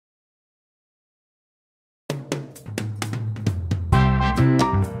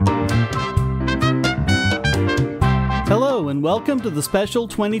and welcome to the special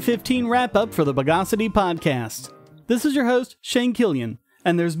 2015 wrap-up for the Bogosity podcast. This is your host, Shane Killian,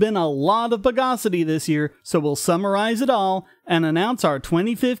 and there's been a lot of Bogosity this year, so we'll summarize it all and announce our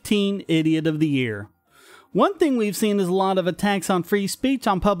 2015 Idiot of the Year. One thing we've seen is a lot of attacks on free speech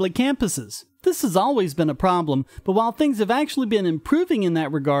on public campuses. This has always been a problem, but while things have actually been improving in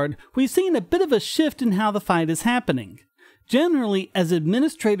that regard, we've seen a bit of a shift in how the fight is happening. Generally, as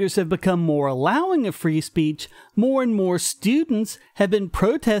administrators have become more allowing of free speech, more and more students have been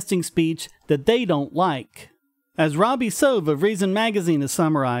protesting speech that they don't like. As Robbie Sove of Reason Magazine has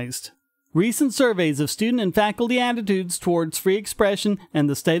summarized, recent surveys of student and faculty attitudes towards free expression and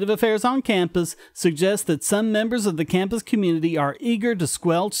the state of affairs on campus suggest that some members of the campus community are eager to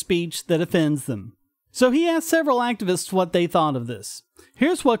squelch speech that offends them. So he asked several activists what they thought of this.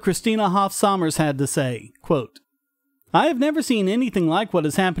 Here's what Christina Hoff Sommers had to say, quote, "I have never seen anything like what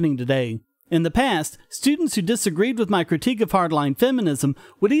is happening today. In the past, students who disagreed with my critique of hardline feminism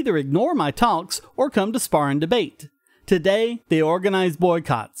would either ignore my talks or come to spar and debate. Today, they organize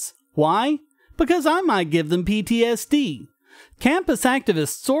boycotts. Why? Because I might give them PTSD. Campus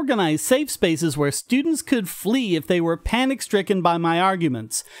activists organized safe spaces where students could flee if they were panic-stricken by my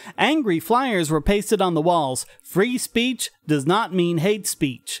arguments. Angry flyers were pasted on the walls. Free speech does not mean hate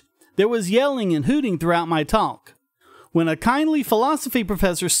speech. There was yelling and hooting throughout my talk. When a kindly philosophy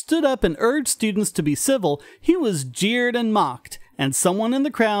professor stood up and urged students to be civil, he was jeered and mocked, and someone in the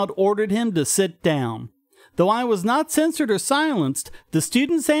crowd ordered him to sit down. Though I was not censored or silenced, the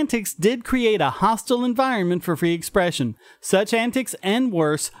students' antics did create a hostile environment for free expression. Such antics, and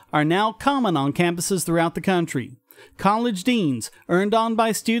worse, are now common on campuses throughout the country. College deans, earned on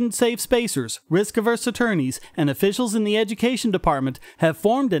by student safe spacers, risk-averse attorneys, and officials in the education department have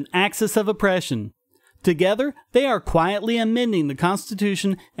formed an axis of oppression. Together, they are quietly amending the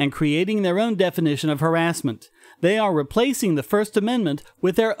Constitution and creating their own definition of harassment. They are replacing the First Amendment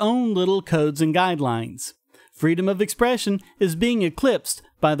with their own little codes and guidelines. Freedom of expression is being eclipsed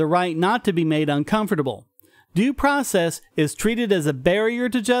by the right not to be made uncomfortable. Due process is treated as a barrier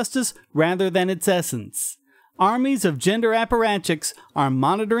to justice rather than its essence. Armies of gender apparatchiks are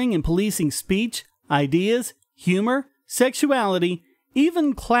monitoring and policing speech, ideas, humor, sexuality,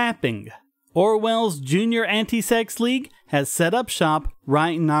 even clapping. Orwell's Junior Anti-Sex League has set up shop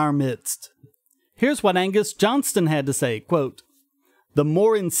right in our midst." Here's what Angus Johnston had to say, quote, "The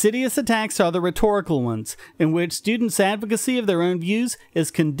more insidious attacks are the rhetorical ones, in which students' advocacy of their own views is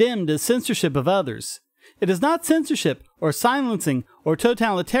condemned as censorship of others. It is not censorship or silencing or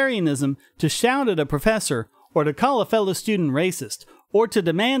totalitarianism to shout at a professor or to call a fellow student racist or to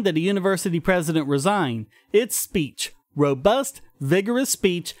demand that a university president resign. It's speech. Robust, vigorous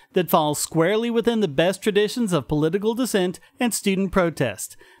speech that falls squarely within the best traditions of political dissent and student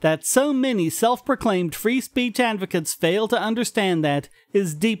protest. That so many self-proclaimed free speech advocates fail to understand that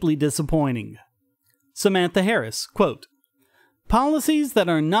is deeply disappointing." Samantha Harris, quote, "Policies that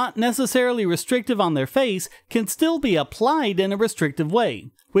are not necessarily restrictive on their face can still be applied in a restrictive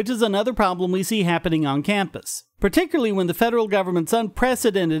way, which is another problem we see happening on campus. Particularly when the federal government's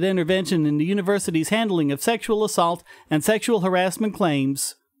unprecedented intervention in the university's handling of sexual assault and sexual harassment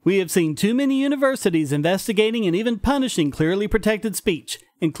claims. We have seen too many universities investigating and even punishing clearly protected speech,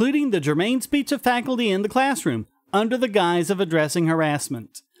 including the germane speech of faculty in the classroom, under the guise of addressing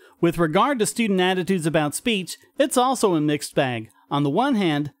harassment. With regard to student attitudes about speech, it's also a mixed bag. On the one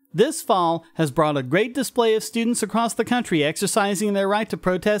hand, this fall has brought a great display of students across the country exercising their right to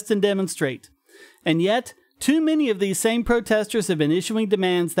protest and demonstrate. And yet, too many of these same protesters have been issuing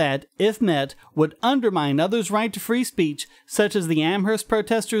demands that, if met, would undermine others' right to free speech, such as the Amherst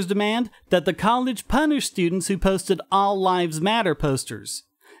protesters' demand that the college punish students who posted All Lives Matter posters.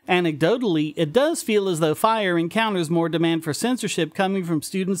 Anecdotally, it does feel as though FIRE encounters more demand for censorship coming from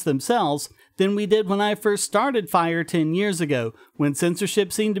students themselves than we did when I first started FIRE 10 years ago, when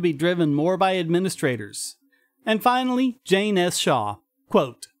censorship seemed to be driven more by administrators. And finally, Jane S. Shaw,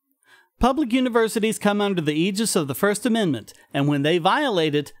 quote, "Public universities come under the aegis of the First Amendment, and when they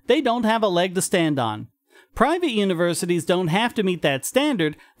violate it, they don't have a leg to stand on. Private universities don't have to meet that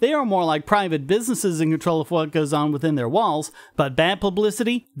standard. They are more like private businesses in control of what goes on within their walls, but bad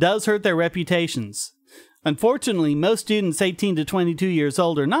publicity does hurt their reputations." Unfortunately, most students 18 to 22 years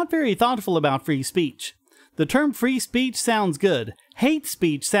old are not very thoughtful about free speech. The term free speech sounds good, hate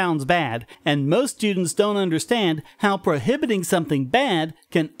speech sounds bad, and most students don't understand how prohibiting something bad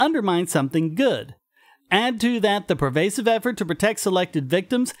can undermine something good. Add to that the pervasive effort to protect selected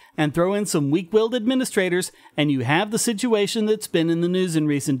victims and throw in some weak-willed administrators, and you have the situation that's been in the news in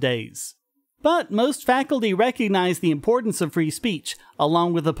recent days. But most faculty recognize the importance of free speech.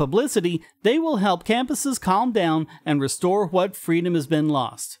 Along with the publicity, they will help campuses calm down and restore what freedom has been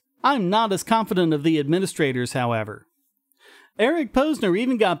lost. I'm not as confident of the administrators, however. Eric Posner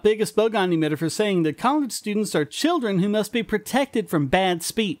even got biggest bogon emitter for saying that college students are children who must be protected from bad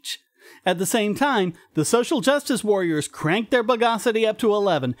speech. At the same time, the social justice warriors cranked their bogosity up to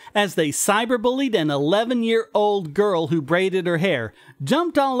 11 as they cyberbullied an 11-year-old girl who braided her hair,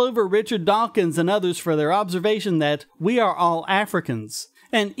 jumped all over Richard Dawkins and others for their observation that we are all Africans,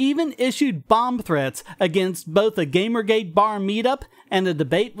 and even issued bomb threats against both a Gamergate bar meetup and a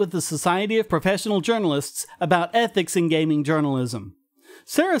debate with the Society of Professional Journalists about ethics in gaming journalism.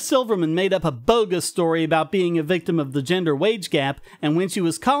 Sarah Silverman made up a bogus story about being a victim of the gender wage gap, and when she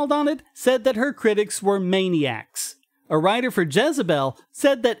was called on it, said that her critics were maniacs. A writer for Jezebel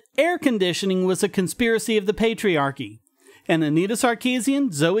said that air conditioning was a conspiracy of the patriarchy. And Anita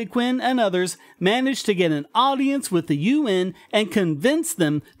Sarkeesian, Zoe Quinn, and others managed to get an audience with the UN and convince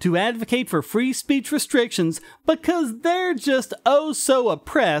them to advocate for free speech restrictions because they're just oh so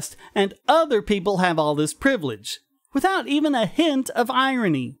oppressed and other people have all this privilege, without even a hint of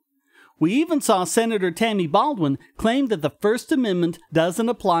irony. We even saw Senator Tammy Baldwin claim that the First Amendment doesn't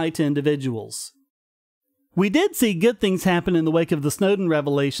apply to individuals. We did see good things happen in the wake of the Snowden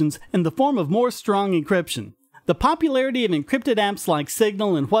revelations in the form of more strong encryption. The popularity of encrypted apps like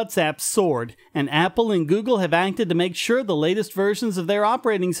Signal and WhatsApp soared, and Apple and Google have acted to make sure the latest versions of their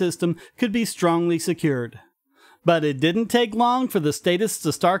operating system could be strongly secured. But it didn't take long for the statists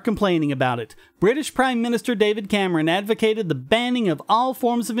to start complaining about it. British Prime Minister David Cameron advocated the banning of all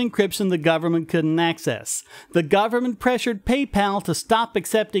forms of encryption the government couldn't access. The government pressured PayPal to stop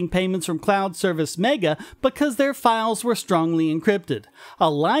accepting payments from cloud service Mega because their files were strongly encrypted.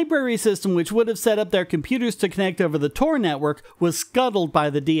 A library system which would have set up their computers to connect over the Tor network was scuttled by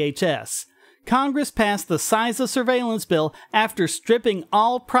the DHS. Congress passed the CISA surveillance bill after stripping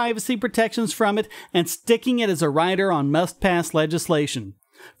all privacy protections from it and sticking it as a rider on must-pass legislation.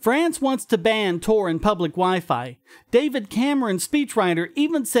 France wants to ban Tor and public Wi-Fi. David Cameron, speechwriter,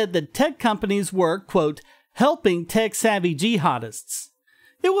 even said that tech companies were, quote, helping tech-savvy jihadists.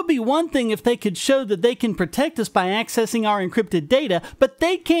 It would be one thing if they could show that they can protect us by accessing our encrypted data, but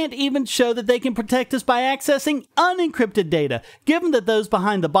they can't even show that they can protect us by accessing unencrypted data, given that those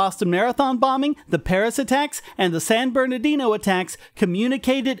behind the Boston Marathon bombing, the Paris attacks, and the San Bernardino attacks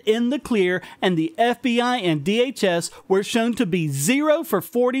communicated in the clear, and the FBI and DHS were shown to be 0 for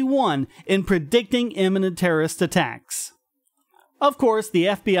 41 in predicting imminent terrorist attacks. Of course, the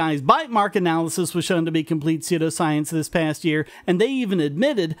FBI's bite mark analysis was shown to be complete pseudoscience this past year, and they even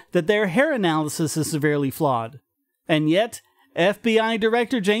admitted that their hair analysis is severely flawed. And yet, FBI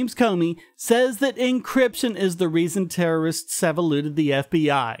Director James Comey says that encryption is the reason terrorists have eluded the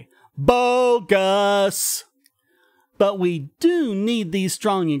FBI. Bogus! But we do need these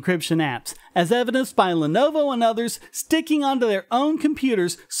strong encryption apps, as evidenced by Lenovo and others sticking onto their own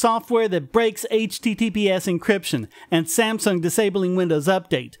computers software that breaks HTTPS encryption, and Samsung disabling Windows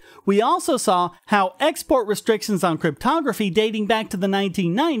Update. We also saw how export restrictions on cryptography dating back to the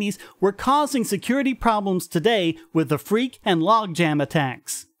 1990s were causing security problems today with the Freak and Logjam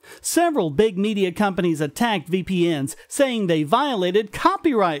attacks. Several big media companies attacked VPNs, saying they violated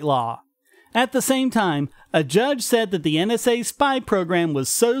copyright law. At the same time, a judge said that the NSA spy program was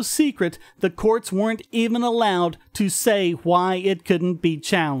so secret the courts weren't even allowed to say why it couldn't be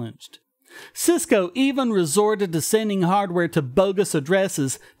challenged. Cisco even resorted to sending hardware to bogus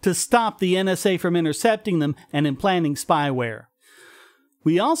addresses to stop the NSA from intercepting them and implanting spyware.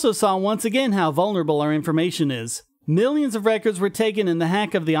 We also saw once again how vulnerable our information is. Millions of records were taken in the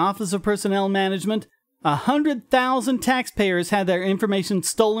hack of the Office of Personnel Management. 100,000 taxpayers had their information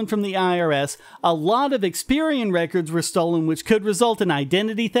stolen from the IRS, a lot of Experian records were stolen which could result in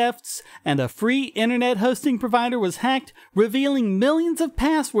identity thefts, and a free internet hosting provider was hacked, revealing millions of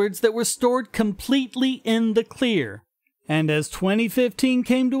passwords that were stored completely in the clear. And as 2015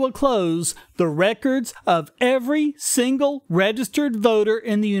 came to a close, the records of every single registered voter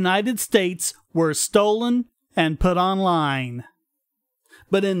in the United States were stolen and put online.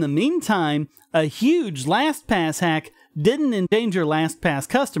 But in the meantime, a huge LastPass hack didn't endanger LastPass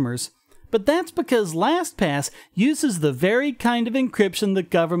customers, but that's because LastPass uses the very kind of encryption the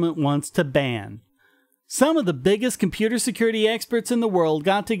government wants to ban. Some of the biggest computer security experts in the world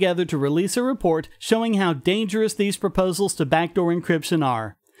got together to release a report showing how dangerous these proposals to backdoor encryption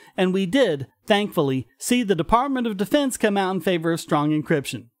are. And we did, thankfully, see the Department of Defense come out in favor of strong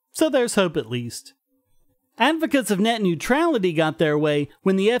encryption. So there's hope at least. Advocates of net neutrality got their way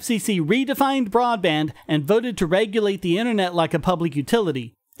when the FCC redefined broadband and voted to regulate the internet like a public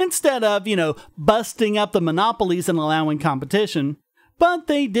utility. instead of, busting up the monopolies and allowing competition. But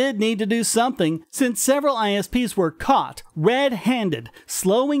they did need to do something, since several ISPs were caught red-handed,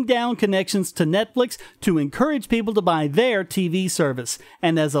 slowing down connections to Netflix to encourage people to buy their TV service.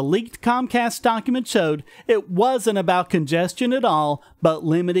 And as a leaked Comcast document showed, it wasn't about congestion at all, but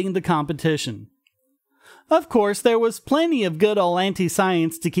limiting the competition. Of course, there was plenty of good old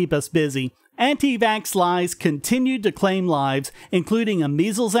anti-science to keep us busy. Anti-vax lies continued to claim lives, including a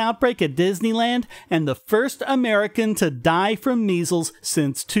measles outbreak at Disneyland and the first American to die from measles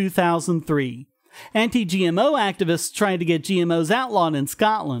since 2003. Anti-GMO activists tried to get GMOs outlawed in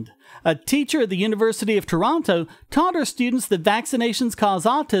Scotland. A teacher at the University of Toronto taught her students that vaccinations cause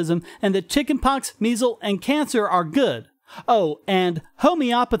autism and that chickenpox, measles, and cancer are good. Oh, and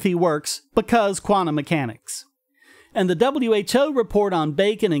homeopathy works because quantum mechanics. And the WHO report on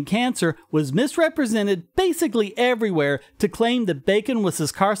bacon and cancer was misrepresented basically everywhere to claim that bacon was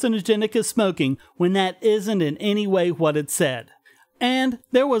as carcinogenic as smoking when that isn't in any way what it said. And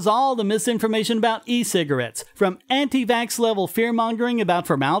there was all the misinformation about e-cigarettes, from anti-vax level fear-mongering about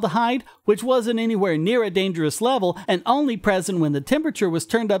formaldehyde, which wasn't anywhere near a dangerous level and only present when the temperature was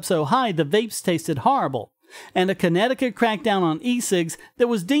turned up so high the vapes tasted horrible, and a Connecticut crackdown on e-cigs that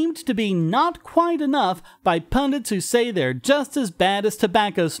was deemed to be not quite enough by pundits who say they're just as bad as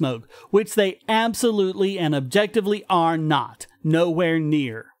tobacco smoke, which they absolutely and objectively are not, nowhere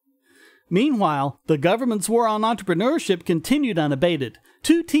near. Meanwhile, the government's war on entrepreneurship continued unabated.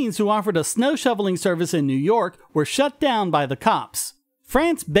 2 teens who offered a snow shoveling service in New York were shut down by the cops.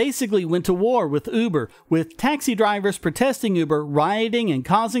 France basically went to war with Uber, with taxi drivers protesting Uber, rioting and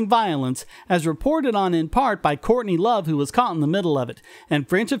causing violence, as reported on in part by Courtney Love, who was caught in the middle of it. And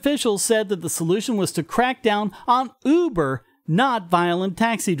French officials said that the solution was to crack down on Uber, not violent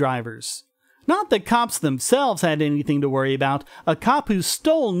taxi drivers. Not that cops themselves had anything to worry about. A cop who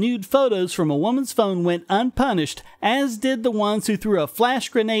stole nude photos from a woman's phone went unpunished, as did the ones who threw a flash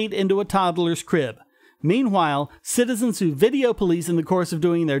grenade into a toddler's crib. Meanwhile, citizens who video police in the course of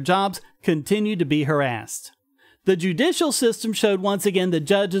doing their jobs continue to be harassed. The judicial system showed once again that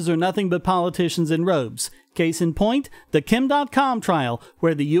judges are nothing but politicians in robes. Case in point, the Kim.com trial,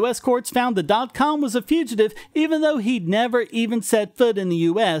 where the U.S. courts found that .com was a fugitive even though he'd never even set foot in the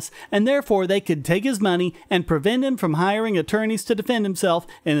U.S., and therefore they could take his money and prevent him from hiring attorneys to defend himself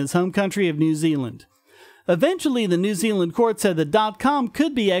in his home country of New Zealand. Eventually, the New Zealand court said that .com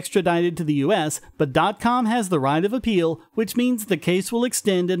could be extradited to the U.S., but .com has the right of appeal, which means the case will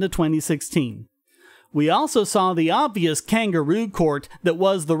extend into 2016. We also saw the obvious kangaroo court that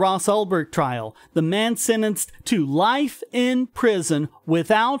was the Ross Ulbricht trial, the man sentenced to life in prison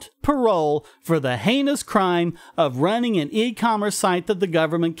without parole for the heinous crime of running an e-commerce site that the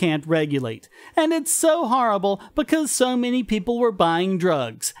government can't regulate. And it's so horrible because so many people were buying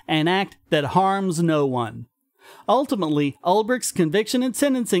drugs, an act that harms no one. Ultimately, Ulbricht's conviction and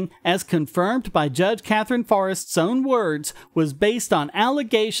sentencing, as confirmed by Judge Catherine Forrest's own words, was based on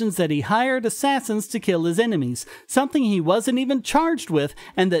allegations that he hired assassins to kill his enemies, something he wasn't even charged with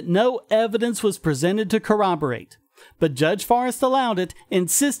and that no evidence was presented to corroborate. But Judge Forrest allowed it,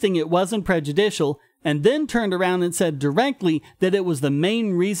 insisting it wasn't prejudicial, and then turned around and said directly that it was the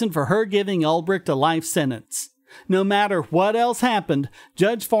main reason for her giving Ulbricht a life sentence. No matter what else happened,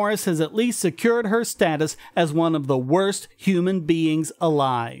 Judge Forrest has at least secured her status as one of the worst human beings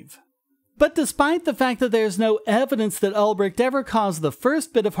alive. But despite the fact that there's no evidence that Ulbricht ever caused the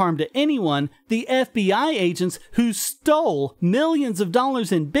first bit of harm to anyone, the FBI agents who stole millions of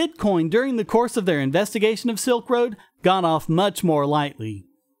dollars in Bitcoin during the course of their investigation of Silk Road got off much more lightly.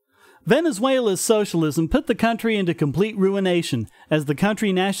 Venezuela's socialism put the country into complete ruination, as the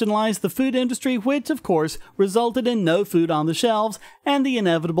country nationalized the food industry, which, of course, resulted in no food on the shelves and the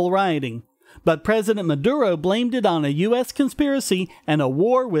inevitable rioting. But President Maduro blamed it on a U.S. conspiracy and a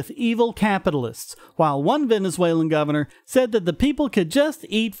war with evil capitalists, while one Venezuelan governor said that the people could just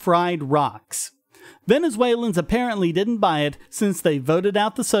eat fried rocks. Venezuelans apparently didn't buy it, since they voted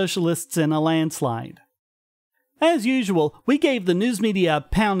out the socialists in a landslide. As usual, we gave the news media a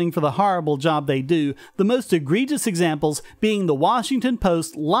pounding for the horrible job they do, the most egregious examples being the Washington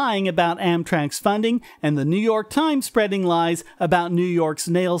Post lying about Amtrak's funding and the New York Times spreading lies about New York's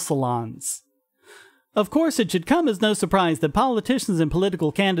nail salons. Of course, it should come as no surprise that politicians and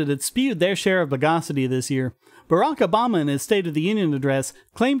political candidates spewed their share of bogosity this year. Barack Obama in his State of the Union address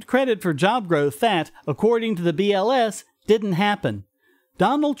claimed credit for job growth that, according to the BLS, didn't happen.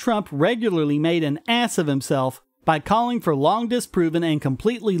 Donald Trump regularly made an ass of himself by calling for long disproven and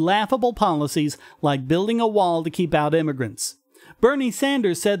completely laughable policies like building a wall to keep out immigrants. Bernie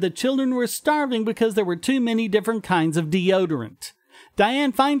Sanders said that children were starving because there were too many different kinds of deodorant.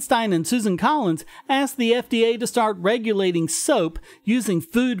 Dianne Feinstein and Susan Collins asked the FDA to start regulating soap using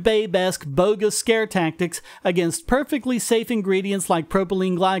food babe-esque bogus scare tactics against perfectly safe ingredients like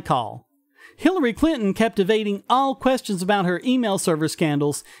propylene glycol. Hillary Clinton kept evading all questions about her email server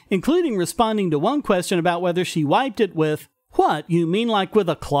scandals, including responding to one question about whether she wiped it with, "What, you mean like with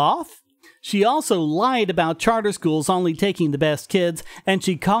a cloth?" She also lied about charter schools only taking the best kids, and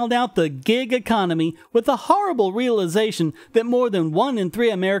she called out the gig economy with the horrible realization that more than 1 in 3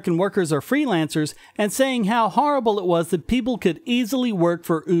 American workers are freelancers, and saying how horrible it was that people could easily work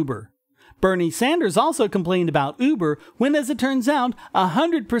for Uber. Bernie Sanders also complained about Uber when, as it turns out,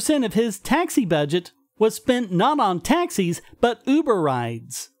 100% of his taxi budget was spent not on taxis, but Uber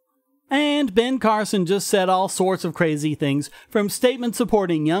rides. And Ben Carson just said all sorts of crazy things, from statements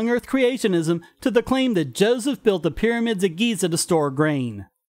supporting young Earth creationism to the claim that Joseph built the pyramids at Giza to store grain.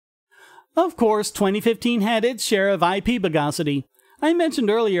 Of course, 2015 had its share of IP bogosity. I mentioned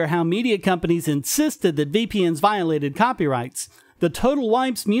earlier how media companies insisted that VPNs violated copyrights. The Total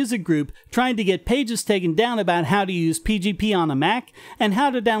Wipes music group tried to get pages taken down about how to use PGP on a Mac and how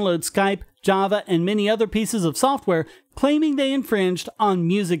to download Skype, Java, and many other pieces of software, claiming they infringed on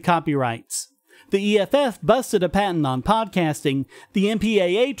music copyrights. The EFF busted a patent on podcasting. The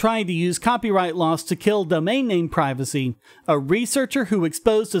MPAA tried to use copyright laws to kill domain name privacy. A researcher who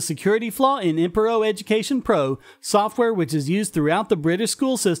exposed a security flaw in Impero Education Pro, software which is used throughout the British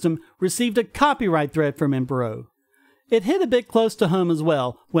school system, received a copyright threat from Impero. It hit a bit close to home as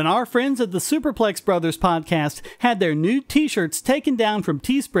well when our friends at the Superplex Brothers podcast had their new t-shirts taken down from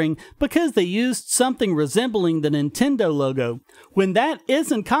Teespring because they used something resembling the Nintendo logo, when that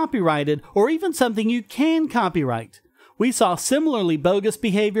isn't copyrighted or even something you can copyright. We saw similarly bogus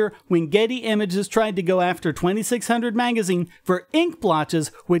behavior when Getty Images tried to go after 2600 Magazine for ink blotches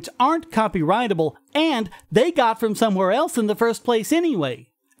which aren't copyrightable and they got from somewhere else in the first place anyway.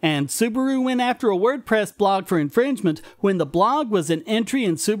 And Subaru went after a WordPress blog for infringement when the blog was an entry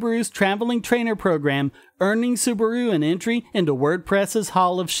in Subaru's traveling trainer program, earning Subaru an entry into WordPress's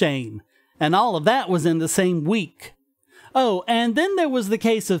Hall of Shame. And all of that was in the same week. Oh, and then there was the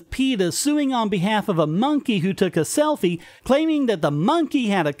case of PETA suing on behalf of a monkey who took a selfie, claiming that the monkey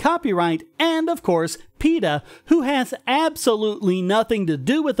had a copyright, and of course, PETA, who has absolutely nothing to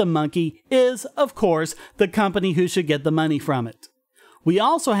do with the monkey, is, of course, the company who should get the money from it. We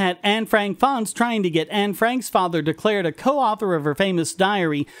also had Anne Frank Fonz trying to get Anne Frank's father declared a co-author of her famous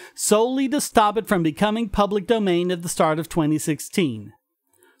diary solely to stop it from becoming public domain at the start of 2016.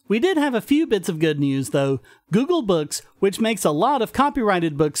 We did have a few bits of good news, though. Google Books, which makes a lot of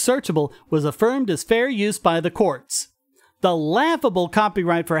copyrighted books searchable, was affirmed as fair use by the courts. The laughable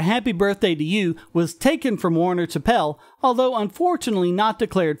copyright for Happy Birthday to You was taken from Warner Chappell, although unfortunately not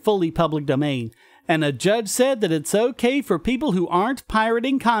declared fully public domain. And a judge said that it's okay for people who aren't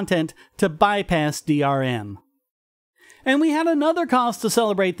pirating content to bypass DRM. And we had another cause to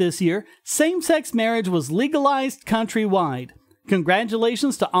celebrate this year. Same-sex marriage was legalized countrywide.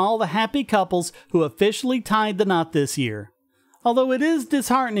 Congratulations to all the happy couples who officially tied the knot this year. Although it is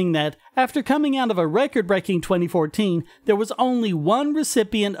disheartening that, after coming out of a record-breaking 2014, there was only one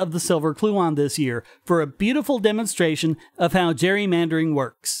recipient of the Silver Kluon this year for a beautiful demonstration of how gerrymandering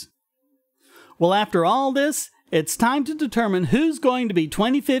works. Well, after all this, it's time to determine who's going to be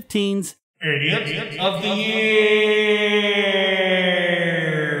 2015's Idiot of the Year.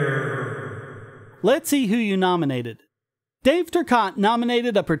 Let's see who you nominated. Dave Turcotte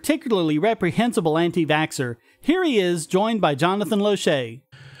nominated a particularly reprehensible anti-vaxxer. Here he is, joined by Jonathan Loche. Hey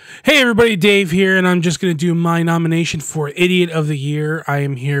everybody, Dave here, and I'm just going to do my nomination for Idiot of the Year. I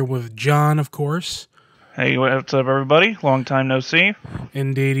am here with John, of course. Hey, what's up, everybody? Long time no see.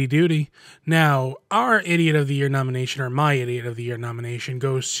 Indeedy duty. Now, our Idiot of the Year nomination, or my Idiot of the Year nomination,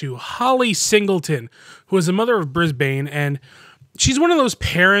 goes to Holly Singleton, who is a mother of Brisbane, and she's one of those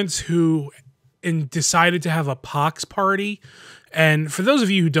parents who decided to have a pox party. And for those of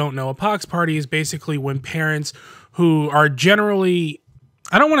you who don't know, a pox party is basically when parents who are generally,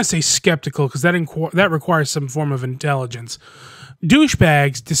 I don't want to say skeptical, because that requires some form of intelligence,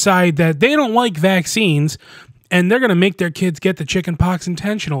 douchebags decide that they don't like vaccines and they're going to make their kids get the chicken pox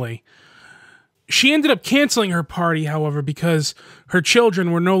intentionally. She ended up canceling her party, however, because her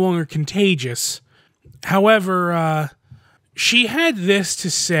children were no longer contagious. However, she had this to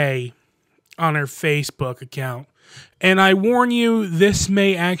say on her Facebook account, and I warn you, this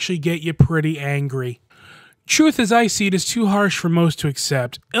may actually get you pretty angry. Truth as I see it is too harsh for most to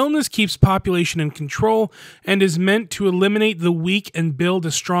accept. Illness keeps population in control and is meant to eliminate the weak and build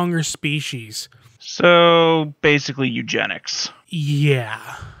a stronger species. So, basically eugenics.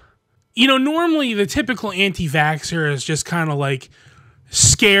 Yeah. You know, normally the typical anti-vaxxer is just kind of like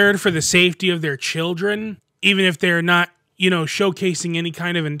scared for the safety of their children, even if they're not, showcasing any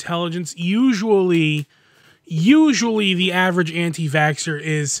kind of intelligence. Usually the average anti-vaxxer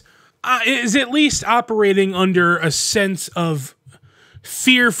is at least operating under a sense of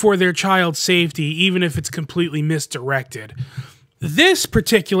fear for their child's safety, even if it's completely misdirected. This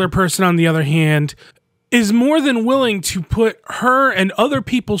particular person, on the other hand, is more than willing to put her and other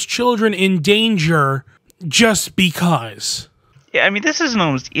people's children in danger just because. Yeah, I mean, this isn't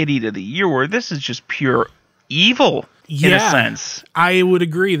almost Idiot of the Year, where this is just pure evil, in a sense. I would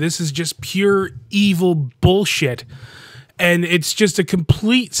agree. This is just pure evil bullshit. And it's just a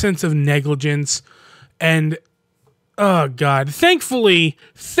complete sense of negligence. And, oh God, thankfully,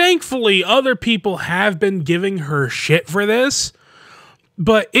 other people have been giving her shit for this.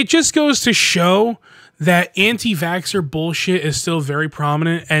 But it just goes to show that anti-vaxxer bullshit is still very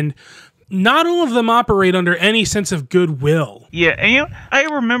prominent, and not all of them operate under any sense of goodwill. Yeah, and I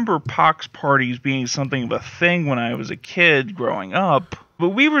remember pox parties being something of a thing when I was a kid growing up, but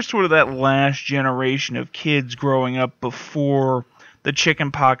we were sort of that last generation of kids growing up before the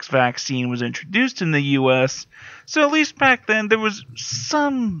chickenpox vaccine was introduced in the U.S., so at least back then there was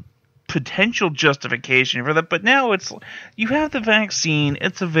some potential justification for that, but now it's, you have the vaccine,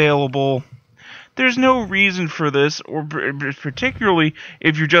 it's available. There's no reason for this, or particularly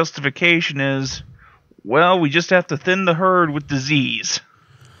if your justification is, well, we just have to thin the herd with disease.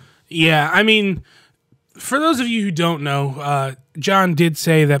 Yeah, I mean, for those of you who don't know, John did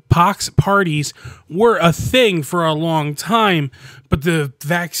say that pox parties were a thing for a long time, but the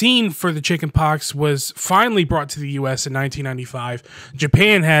vaccine for the chickenpox was finally brought to the U.S. in 1995.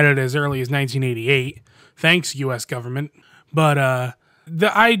 Japan had it as early as 1988. Thanks, U.S. government. But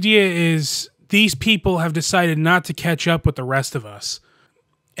the idea is, these people have decided not to catch up with the rest of us.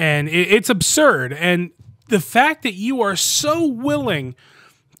 And it's absurd. And the fact that you are so willing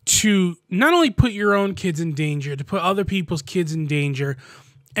to not only put your own kids in danger, to put other people's kids in danger,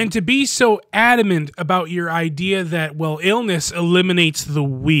 and to be so adamant about your idea that, well, illness eliminates the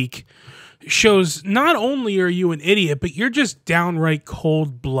weak, shows not only are you an idiot, but you're just downright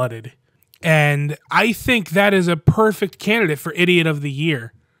cold-blooded. And I think that is a perfect candidate for Idiot of the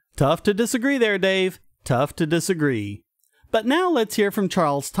Year. Tough to disagree there, Dave. Tough to disagree. But now let's hear from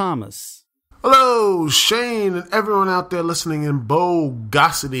Charles Thomas. Hello, Shane and everyone out there listening in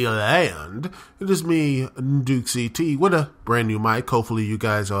Bogosity land. It is me, Duke CT, with a brand new mic. Hopefully you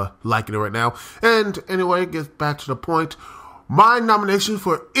guys are liking it right now. And anyway, get back to the point. My nomination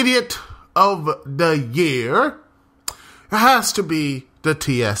for Idiot of the Year has to be the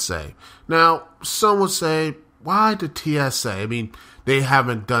TSA. Now, some would say, why the TSA? I mean, they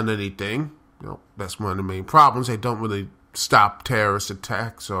haven't done anything. That's one of the main problems. They don't really stop terrorist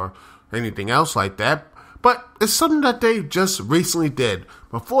attacks or anything else like that. But it's something that they just recently did.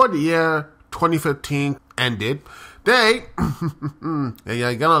 Before the year 2015 ended, they, and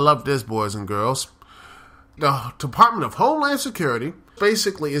you're gonna love this, boys and girls, the Department of Homeland Security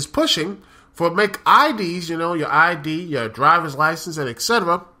basically is pushing for make IDs, your ID, your driver's license, and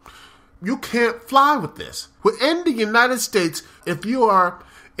etc. You can't fly with this. Within the United States, if you are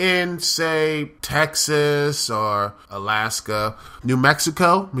in, say, Texas or Alaska, New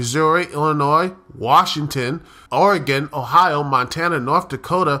Mexico, Missouri, Illinois, Washington, Oregon, Ohio, Montana, North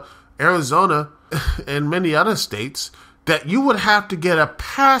Dakota, Arizona, and many other states, that you would have to get a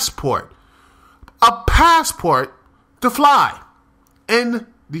passport to fly in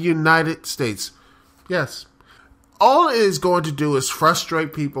the United States. Yes. All it is going to do is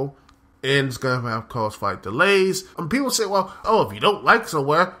frustrate people, and it's going to have cause flight delays. And people say, well, if you don't like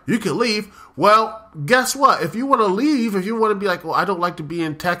somewhere, you can leave. Well, guess what? If you want to leave, if you want to be like, well, I don't like to be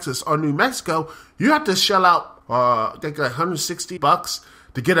in Texas or New Mexico, you have to shell out, I think like $160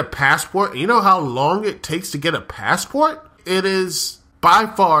 to get a passport. And you know how long it takes to get a passport? It is by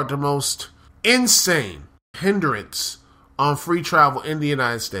far the most insane hindrance on free travel in the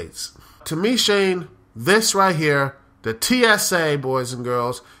United States. To me, Shane, this right here, the TSA, boys and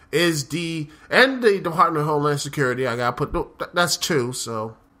girls, is the Department of Homeland Security. I gotta put, that's two,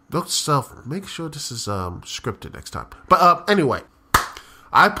 so look stuff. Make sure this is scripted next time. But anyway,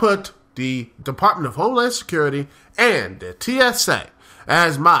 I put the Department of Homeland Security and the TSA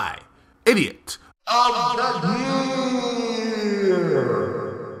as my Idiot of the Year.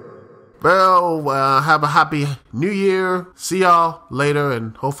 Well, have a happy New Year. See y'all later,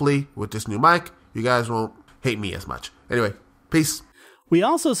 and hopefully with this new mic, you guys won't hate me as much. Anyway, peace. We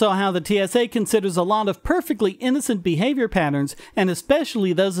also saw how the TSA considers a lot of perfectly innocent behavior patterns, and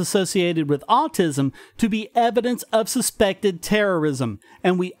especially those associated with autism, to be evidence of suspected terrorism.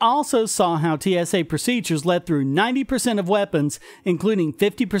 And we also saw how TSA procedures let through 90% of weapons, including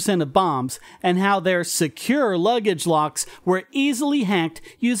 50% of bombs, and how their secure luggage locks were easily hacked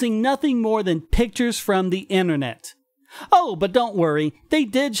using nothing more than pictures from the internet. Oh, but don't worry, they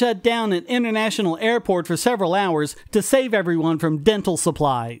did shut down an international airport for several hours to save everyone from dental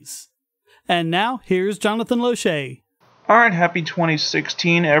supplies. And now, here's Jonathan Loche. Alright, happy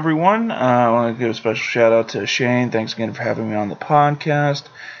 2016, everyone. I want to give a special shout out to Shane. Thanks again for having me on the podcast.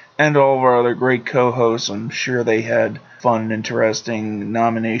 And all of our other great co-hosts. I'm sure they had fun and interesting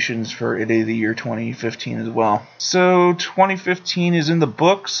nominations for Idiot of the Year 2015 as well. So 2015 is in the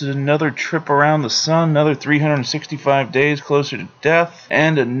books. Another trip around the sun, another 365 days closer to death,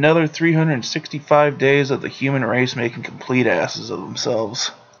 and another 365 days of the human race making complete asses of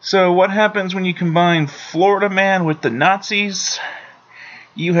themselves. So what happens when you combine Florida Man with the Nazis?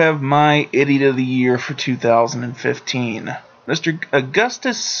 You have my Idiot of the Year for 2015. Mr.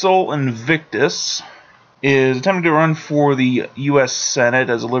 Augustus Sol Invictus is attempting to run for the U.S. Senate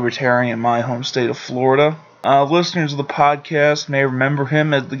as a libertarian in my home state of Florida. Listeners of the podcast may remember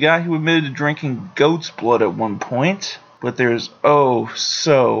him as the guy who admitted to drinking goat's blood at one point. But there's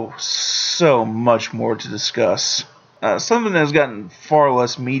so much more to discuss. Something that has gotten far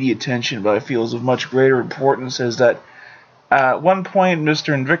less media attention, but I feel is of much greater importance, is that at one point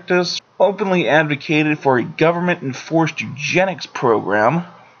Mr. Invictus openly advocated for a government-enforced eugenics program.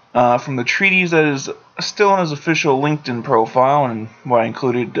 From the treatise that is still on his official LinkedIn profile, and what I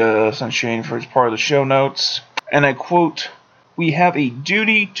included sent Shane for as part of the show notes. And I quote, "We have a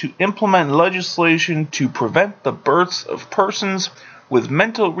duty to implement legislation to prevent the births of persons with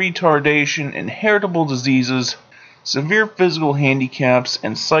mental retardation, inheritable diseases, severe physical handicaps,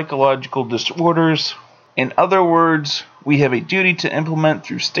 and psychological disorders. In other words, we have a duty to implement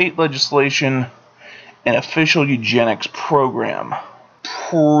through state legislation an official eugenics program."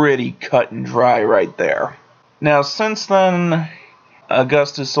 Pretty cut and dry right there. Now, since then,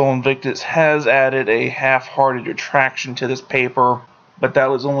 Augustus Sol Invictus has added a half-hearted retraction to this paper, but that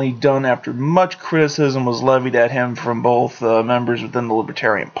was only done after much criticism was levied at him from both members within the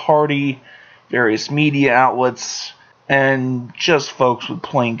Libertarian Party, various media outlets, and just folks with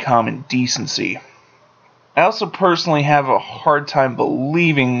plain common decency. I also personally have a hard time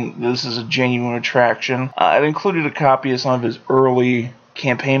believing this is a genuine retraction. I've included a copy of some of his early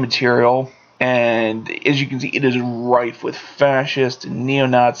campaign material, and as you can see, it is rife with fascist and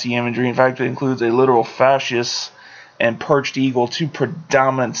neo-Nazi imagery. In fact, it includes a literal fascist and perched eagle, two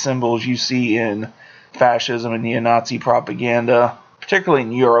predominant symbols you see in fascism and neo-Nazi propaganda, particularly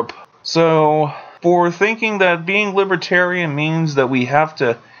in Europe. So, for thinking that being libertarian means that we have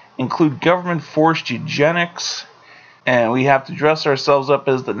to include government-forced eugenics, and we have to dress ourselves up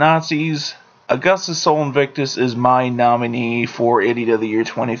as the Nazis, Augustus Sol Invictus is my nominee for Idiot of the Year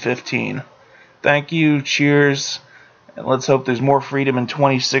 2015. Thank you, cheers, and let's hope there's more freedom in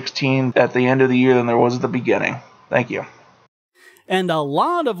 2016 at the end of the year than there was at the beginning. Thank you. And a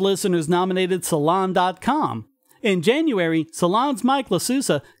lot of listeners nominated Salon.com. In January, Salon's Mike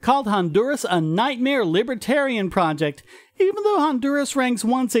LaSousa called Honduras a nightmare libertarian project, even though Honduras ranks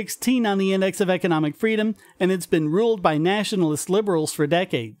 116 on the Index of Economic Freedom, and it's been ruled by nationalist liberals for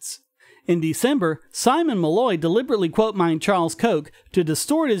decades. In December, Simon Malloy deliberately quote-mined Charles Koch to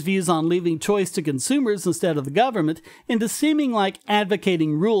distort his views on leaving choice to consumers instead of the government into seeming like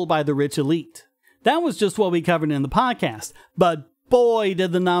advocating rule by the rich elite. That was just what we covered in the podcast, but boy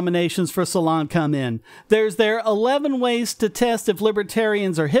did the nominations for Salon come in. There's their 11 ways to test if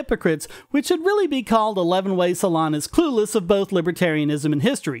libertarians are hypocrites, which should really be called 11 ways Salon is clueless of both libertarianism and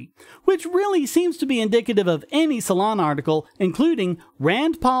history, which really seems to be indicative of any Salon article, including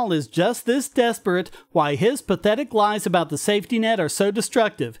Rand Paul is just this desperate, why his pathetic lies about the safety net are so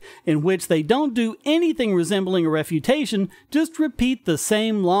destructive, in which they don't do anything resembling a refutation, just repeat the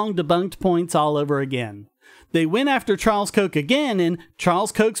same long debunked points all over again. They went after Charles Koch again in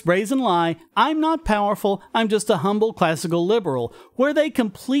Charles Koch's Brazen Lie, I'm not powerful, I'm just a humble classical liberal, where they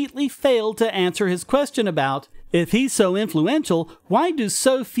completely failed to answer his question about, if he's so influential, why do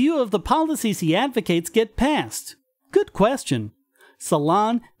so few of the policies he advocates get passed? Good question.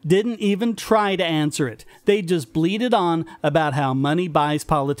 Salon didn't even try to answer it. They just bleated on about how money buys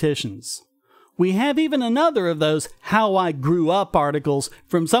politicians. We have even another of those How I Grew Up articles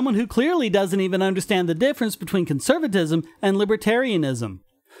from someone who clearly doesn't even understand the difference between conservatism and libertarianism.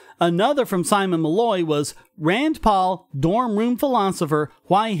 Another from Simon Malloy was Rand Paul, Dorm Room Philosopher,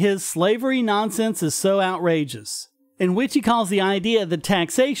 Why His Slavery Nonsense is So Outrageous. in which he calls the idea that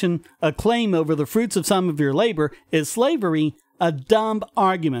taxation, a claim over the fruits of some of your labor, is slavery, a dumb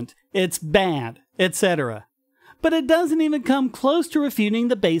argument. It's bad, etc. But it doesn't even come close to refuting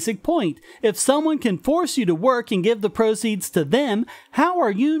the basic point. If someone can force you to work and give the proceeds to them, how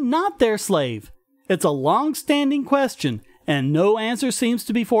are you not their slave? It's a long-standing question, and no answer seems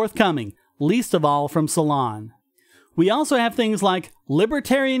to be forthcoming, least of all from Salon. We also have things like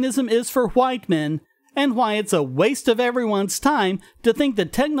libertarianism is for white men, and why it's a waste of everyone's time to think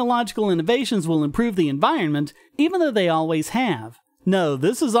that technological innovations will improve the environment, even though they always have. No,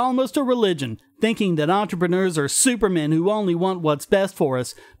 this is almost a religion, thinking that entrepreneurs are supermen who only want what's best for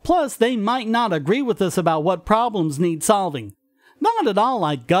us, plus they might not agree with us about what problems need solving. Not at all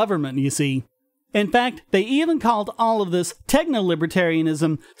like government, you see. In fact, they even called all of this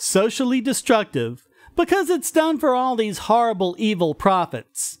techno-libertarianism socially destructive, because it's done for all these horrible evil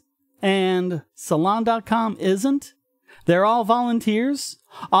profits. And Salon.com isn't? They're all volunteers?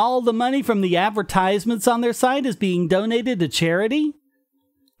 All the money from the advertisements on their site is being donated to charity?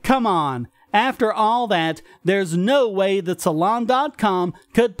 Come on, after all that, there's no way that Salon.com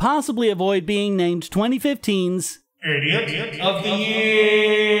could possibly avoid being named 2015's Idiot of the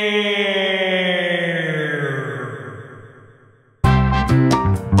Year.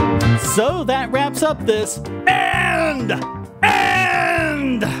 So that wraps up this and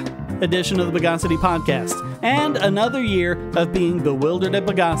edition of the Bogosity Podcast, and another year of being bewildered at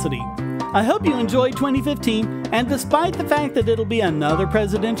Bogosity. I hope you enjoyed 2015, and despite the fact that it'll be another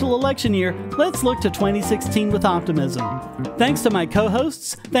presidential election year, let's look to 2016 with optimism. Thanks to my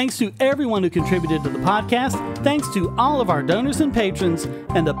co-hosts, thanks to everyone who contributed to the podcast, thanks to all of our donors and patrons,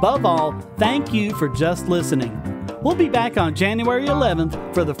 and above all, thank you for just listening. We'll be back on January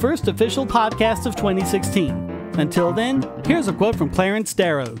 11th for the first official podcast of 2016. Until then, here's a quote from Clarence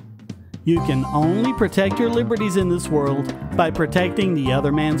Darrow. You can only protect your liberties in this world by protecting the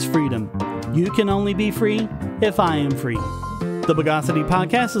other man's freedom. You can only be free if I am free. The Bogosity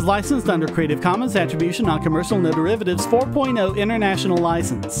Podcast is licensed under Creative Commons Attribution Non-Commercial No Derivatives 4.0 International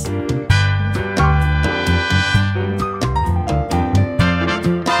License.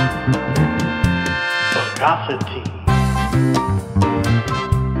 Bogosity.